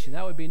foundation.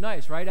 That would be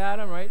nice, right,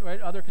 Adam?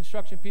 Right? Other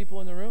construction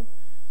people in the room?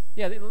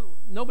 Yeah,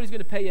 nobody's going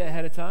to pay you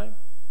ahead of time.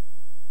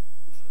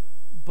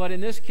 But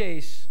in this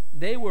case,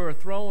 they were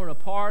throwing a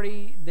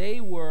party.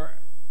 They were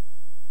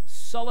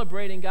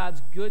celebrating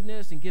God's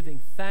goodness and giving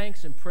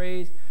thanks and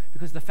praise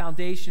because the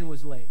foundation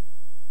was laid.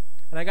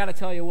 And I got to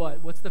tell you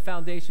what's the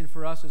foundation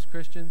for us as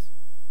Christians?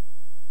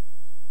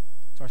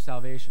 It's our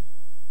salvation.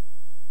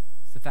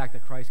 It's the fact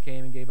that Christ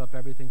came and gave up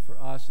everything for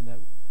us, and that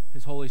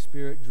his Holy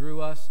Spirit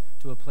drew us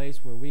to a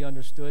place where we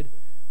understood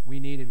we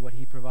needed what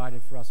he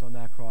provided for us on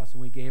that cross.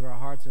 And we gave our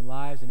hearts and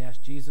lives and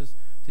asked Jesus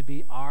to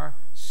be our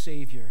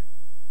Savior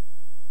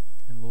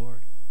and Lord.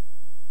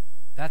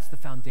 That's the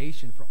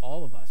foundation for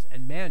all of us.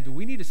 And man, do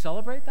we need to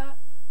celebrate that?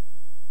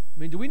 I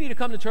mean, do we need to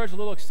come to church a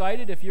little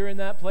excited if you're in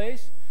that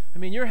place? I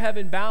mean, you're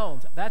heaven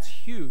bound. That's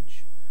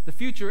huge. The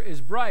future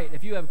is bright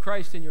if you have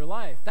Christ in your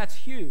life. That's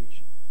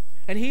huge.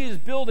 And he is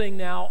building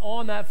now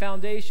on that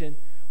foundation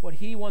what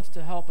he wants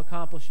to help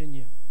accomplish in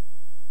you.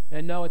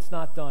 And no, it's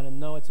not done.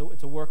 And no, it's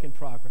a work in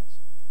progress.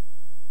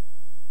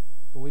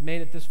 But we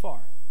made it this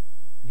far.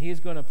 And he is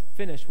going to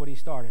finish what he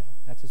started.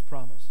 That's his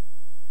promise.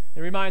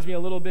 It reminds me a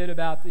little bit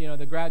about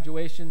the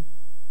graduations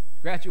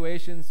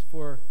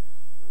for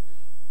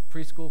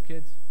preschool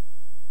kids,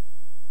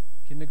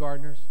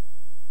 kindergartners.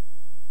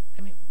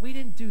 I mean, we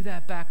didn't do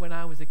that back when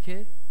I was a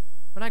kid.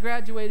 When I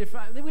graduated,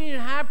 we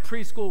didn't have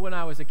preschool when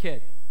I was a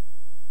kid,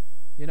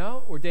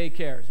 or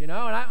daycares,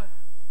 And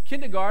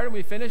kindergarten,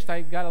 we finished.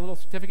 I got a little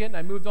certificate, and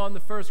I moved on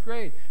to first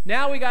grade.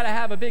 Now we got to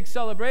have a big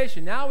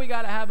celebration. Now we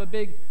got to have a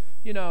big,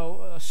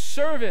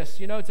 service,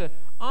 to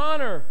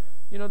honor,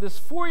 this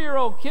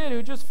 4-year-old kid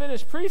who just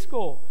finished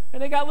preschool,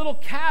 and they got little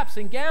caps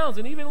and gowns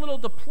and even little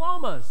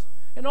diplomas,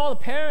 and all the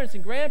parents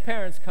and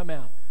grandparents come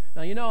out.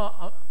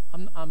 Now,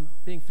 I'm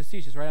being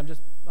facetious, right?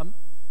 I'm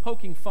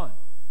poking fun,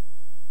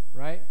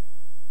 right?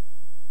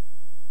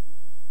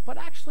 But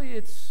actually,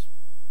 it's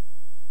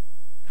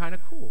kind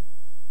of cool.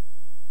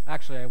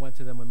 Actually, I went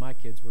to them when my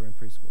kids were in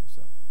preschool,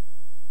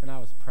 and I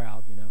was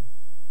proud,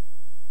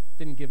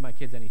 Didn't give my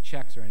kids any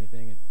checks or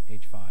anything at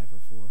age 5 or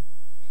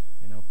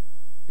 4,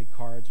 big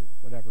cards or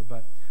whatever.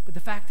 But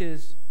the fact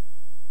is,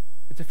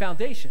 it's a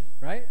foundation,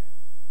 right?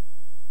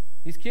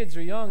 These kids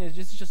are young.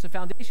 It's just a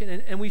foundation,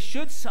 and we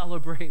should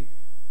celebrate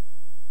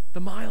the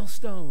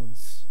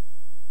milestones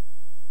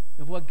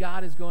of what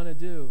God is going to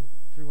do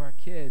through our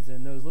kids,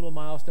 and those little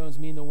milestones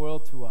mean the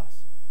world to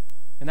us.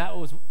 And that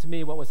was, to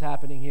me, what was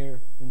happening here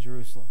in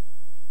Jerusalem.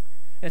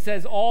 It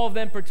says all of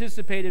them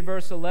participated,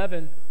 verse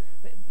 11.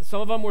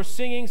 Some of them were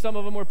singing, some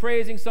of them were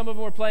praising, some of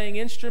them were playing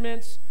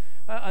instruments,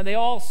 and they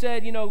all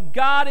said,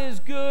 God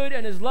is good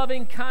and his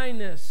loving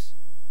kindness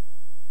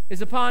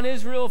is upon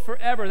Israel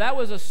forever. That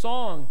was a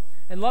song.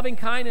 And loving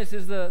kindness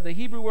is the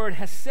Hebrew word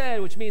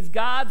hesed, which means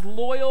God's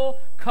loyal,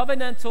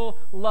 covenantal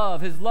love.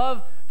 His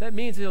love, that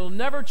means he'll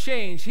never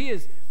change.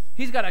 He's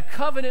got a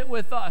covenant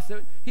with us.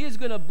 He is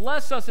going to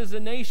bless us as a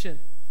nation.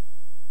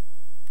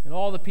 And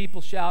all the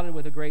people shouted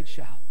with a great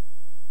shout.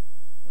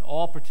 And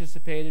all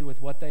participated with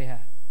what they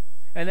had.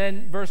 And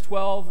then verse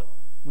 12,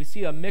 we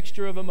see a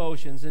mixture of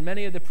emotions. And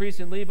many of the priests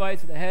and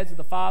Levites, and the heads of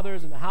the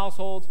fathers and the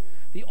households,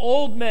 the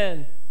old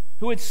men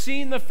who had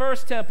seen the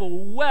first temple,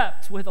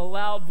 wept with a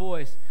loud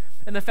voice.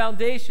 And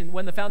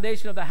when the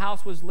foundation of the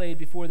house was laid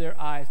before their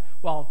eyes,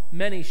 while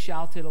many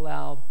shouted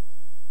aloud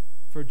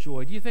for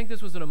joy. Do you think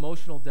this was an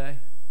emotional day?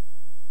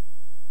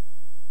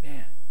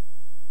 Man,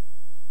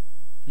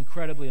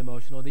 incredibly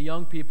emotional. The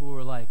young people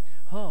were like,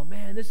 oh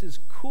man, this is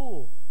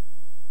cool.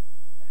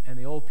 And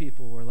the old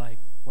people were like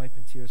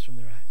wiping tears from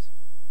their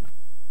eyes.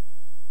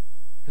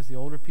 Because the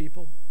older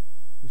people,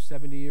 who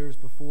 70 years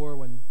before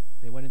when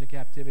they went into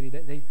captivity,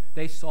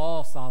 they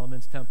saw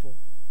Solomon's temple.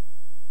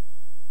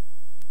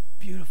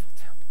 Beautiful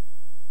temple.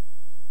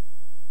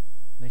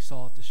 And they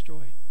saw it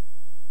destroyed.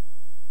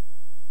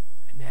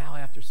 And now,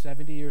 after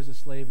 70 years of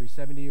slavery,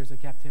 70 years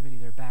of captivity,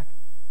 they're back.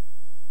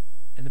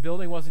 And the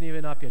building wasn't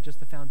even up yet, just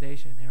the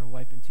foundation. They were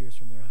wiping tears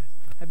from their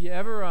eyes. Have you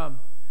ever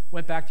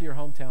went back to your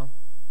hometown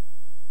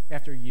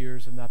after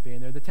years of not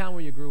being there? The town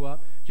where you grew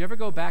up. Did you ever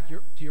go back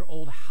to your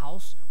old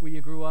house where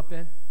you grew up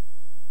in?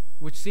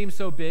 Which seemed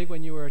so big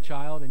when you were a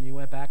child, and you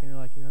went back and you're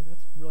like,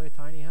 that's really a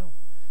tiny house.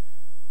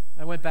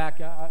 I went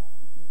back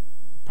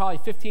probably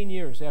 15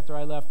 years after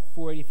I left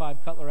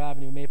 485 Cutler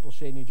Avenue, Maple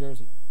Shade, New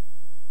Jersey.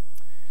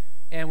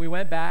 And we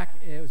went back.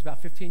 It was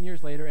about 15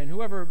 years later, and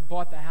whoever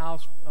bought the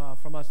house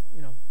from us,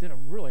 did a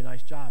really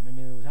nice job. I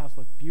mean, the house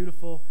looked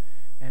beautiful,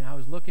 and I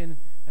was looking,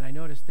 and I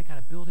noticed they got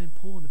a built-in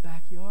pool in the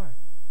backyard.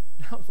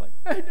 And I was like,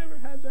 I never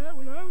had that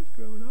when I was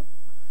growing up.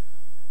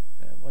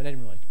 Well, I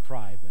didn't really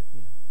cry, but,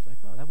 it's like,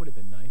 oh, that would have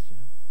been nice,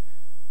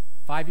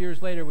 5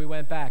 years later, we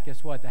went back.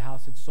 Guess what? The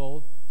house had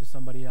sold to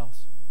somebody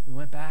else. We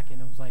went back, and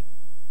it was like,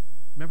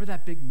 remember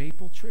that big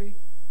maple tree?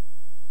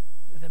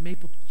 That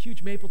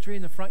huge maple tree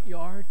in the front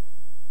yard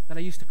that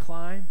I used to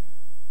climb?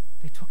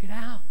 They took it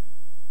out.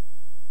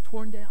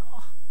 Torn down.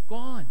 Oh,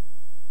 gone.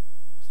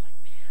 I was like,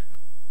 man.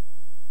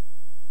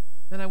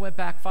 Then I went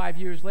back 5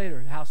 years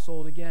later. The house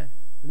sold again.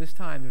 And this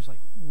time, there's like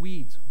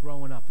weeds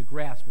growing up. The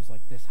grass was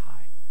like this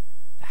high.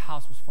 The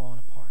house was falling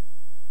apart.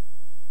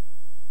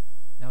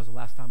 And that was the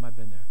last time I've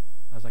been there.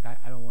 I was like,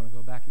 I don't want to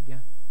go back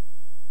again.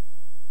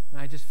 And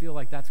I just feel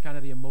like that's kind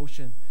of the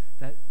emotion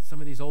that some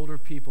of these older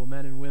people,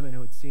 men and women who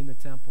had seen the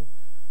temple,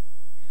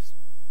 just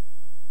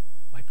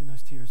wiping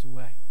those tears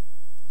away.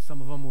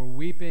 Some of them were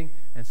weeping,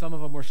 and some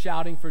of them were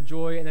shouting for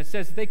joy, and it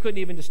says that they couldn't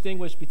even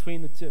distinguish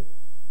between the two.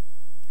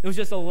 It was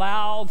just a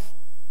loud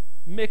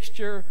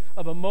mixture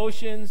of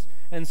emotions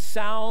and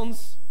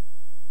sounds.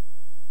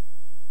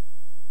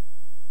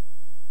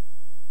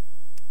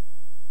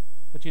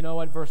 But you know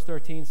what? Verse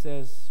 13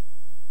 says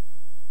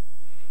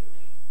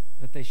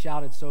that they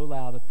shouted so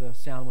loud that the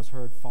sound was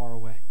heard far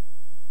away.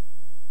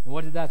 And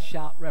what did that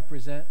shout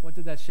represent? What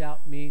did that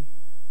shout mean?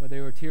 Whether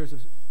they were tears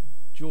of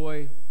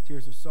joy,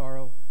 tears of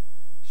sorrow,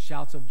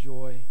 shouts of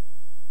joy.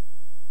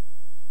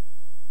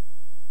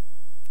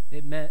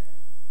 It meant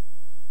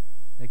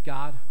that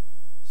God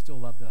still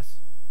loved us.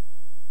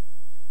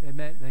 It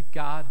meant that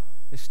God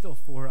is still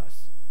for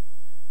us.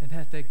 It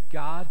meant that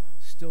God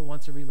still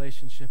wants a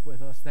relationship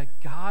with us, that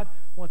God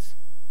wants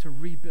to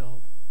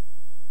rebuild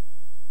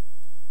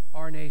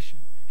our nation.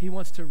 He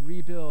wants to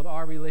rebuild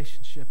our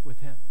relationship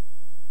with him.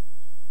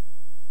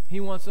 He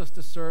wants us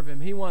to serve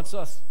him. He wants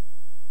us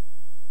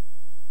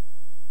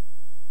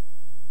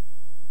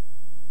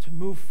to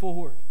move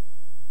forward,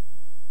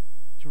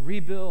 to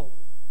rebuild.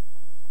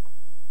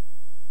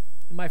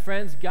 And my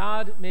friends,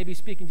 God may be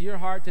speaking to your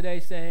heart today,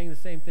 saying the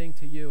same thing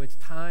to you. It's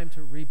time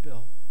to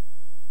rebuild.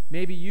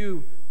 Maybe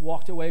you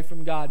walked away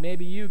from God.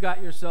 Maybe you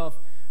got yourself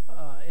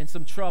in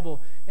some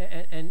trouble,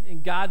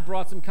 and God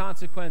brought some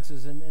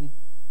consequences, and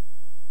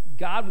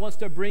God wants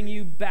to bring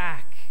you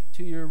back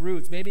to your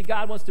roots. Maybe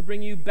God wants to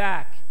bring you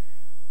back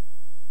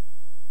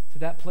to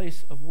that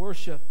place of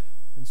worship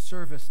and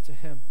service to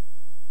him.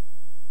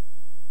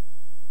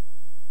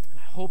 And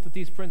I hope that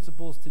these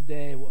principles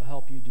today will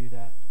help you do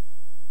that.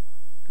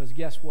 Because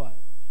guess what?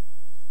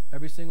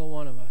 Every single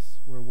one of us,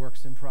 we're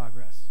works in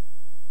progress.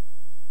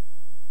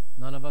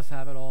 None of us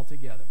have it all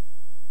together.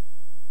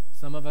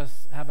 Some of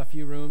us have a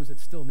few rooms that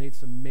still need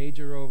some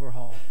major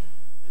overhaul.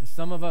 And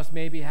some of us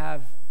maybe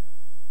have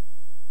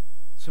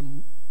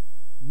some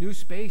new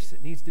space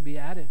that needs to be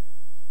added,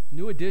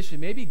 new addition.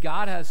 Maybe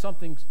God has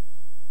something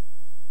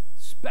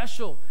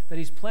special that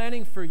he's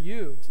planning for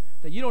you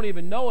that you don't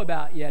even know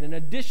about yet, in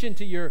addition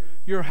to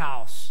your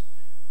house.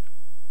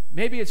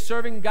 Maybe it's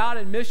serving God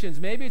in missions.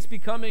 Maybe it's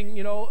becoming,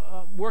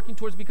 working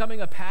towards becoming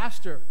a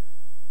pastor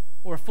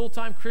or a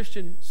full-time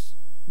Christian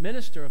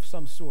minister of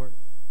some sort.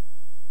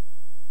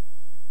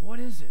 What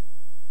is it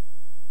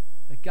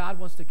that God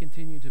wants to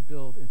continue to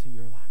build into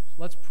your lives?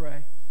 Let's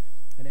pray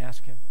and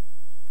ask him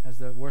as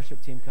the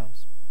worship team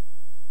comes.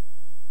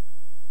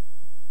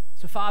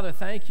 So, Father,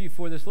 thank you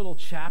for this little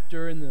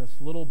chapter in this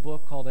little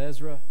book called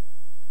Ezra,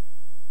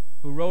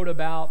 who wrote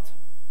about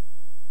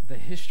the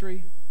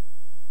history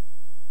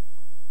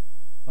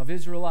of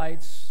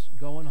Israelites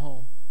going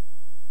home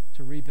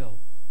to rebuild.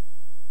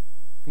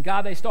 And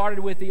God, they started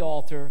with the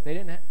altar. They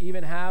didn't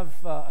even have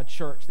a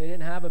church. They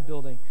didn't have a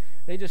building.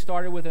 They just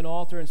started with an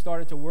altar and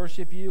started to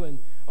worship you and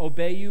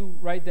obey you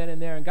right then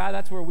and there. And God,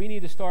 that's where we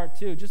need to start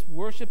too. Just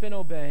worship and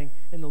obeying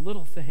in the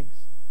little things.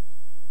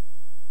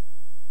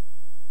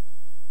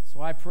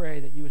 So I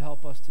pray that you would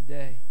help us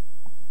today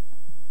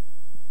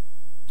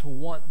to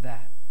want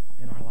that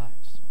in our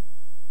lives.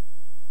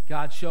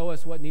 God, show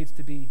us what needs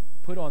to be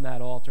put on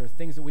that altar,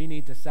 things that we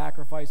need to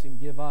sacrifice and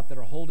give up that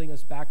are holding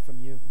us back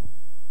from you.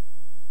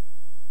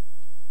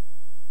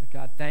 But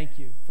God, thank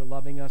you for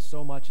loving us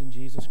so much in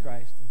Jesus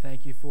Christ. And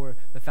thank you for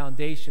the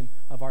foundation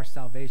of our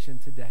salvation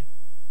today,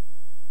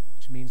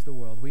 which means the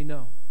world. We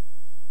know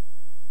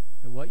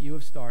that what you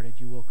have started,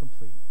 you will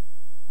complete.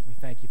 We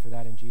thank you for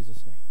that in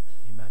Jesus' name.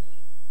 Amen.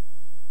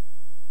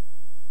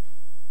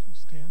 Please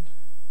stand.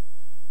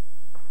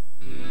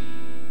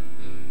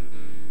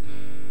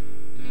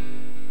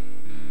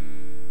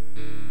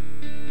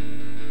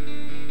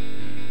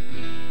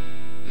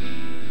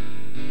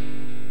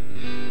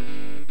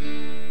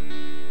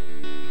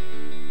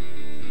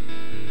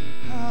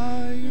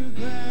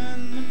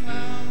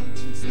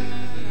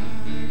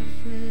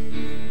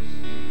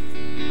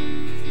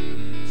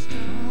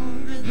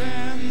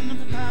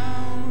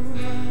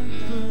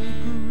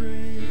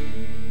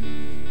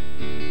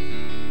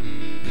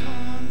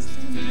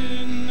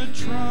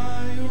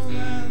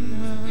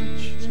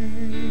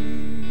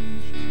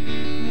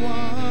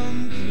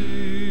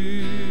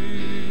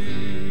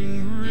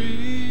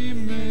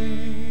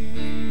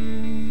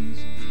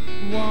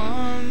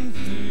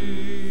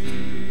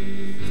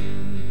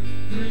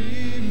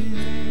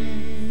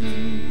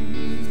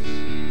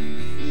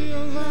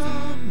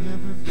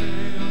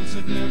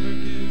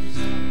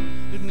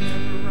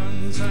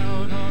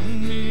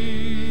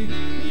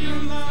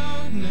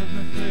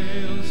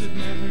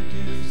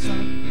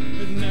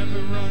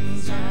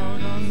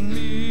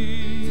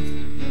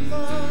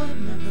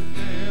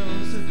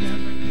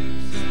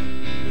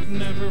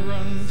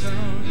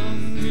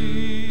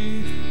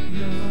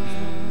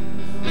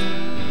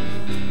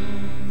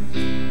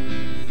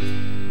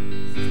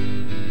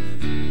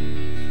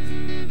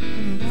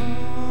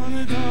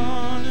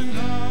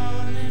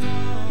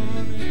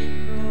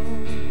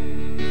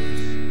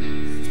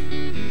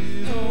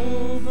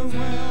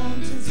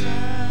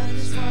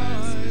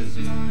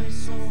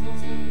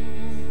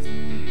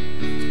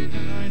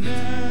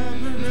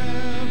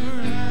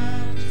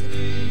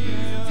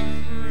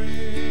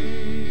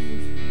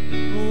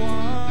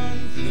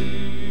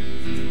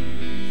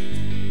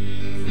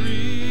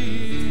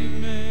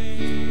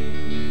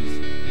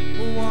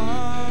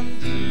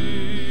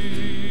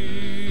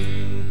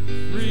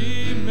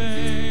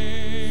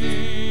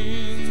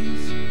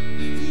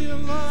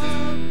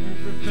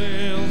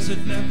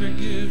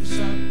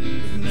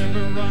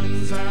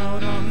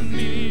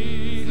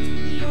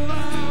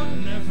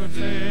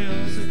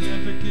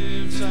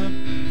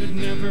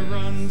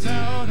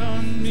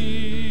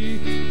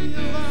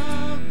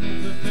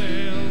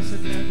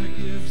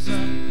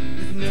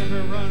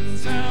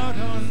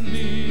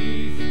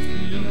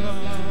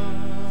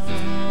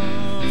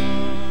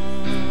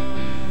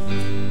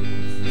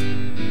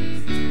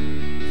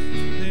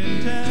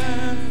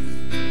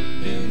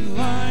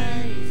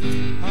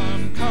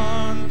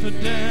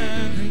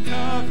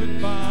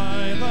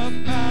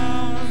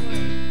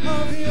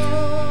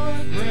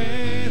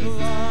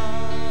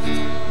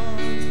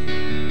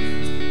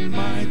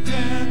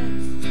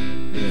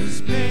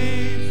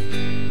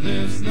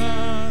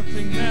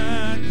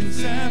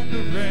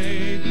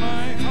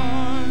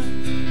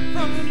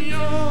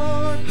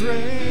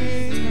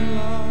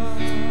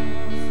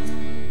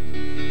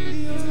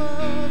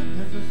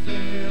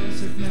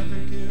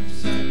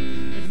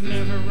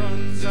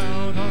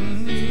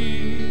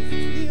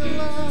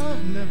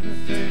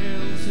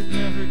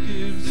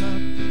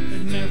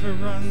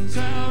 runs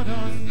out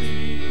on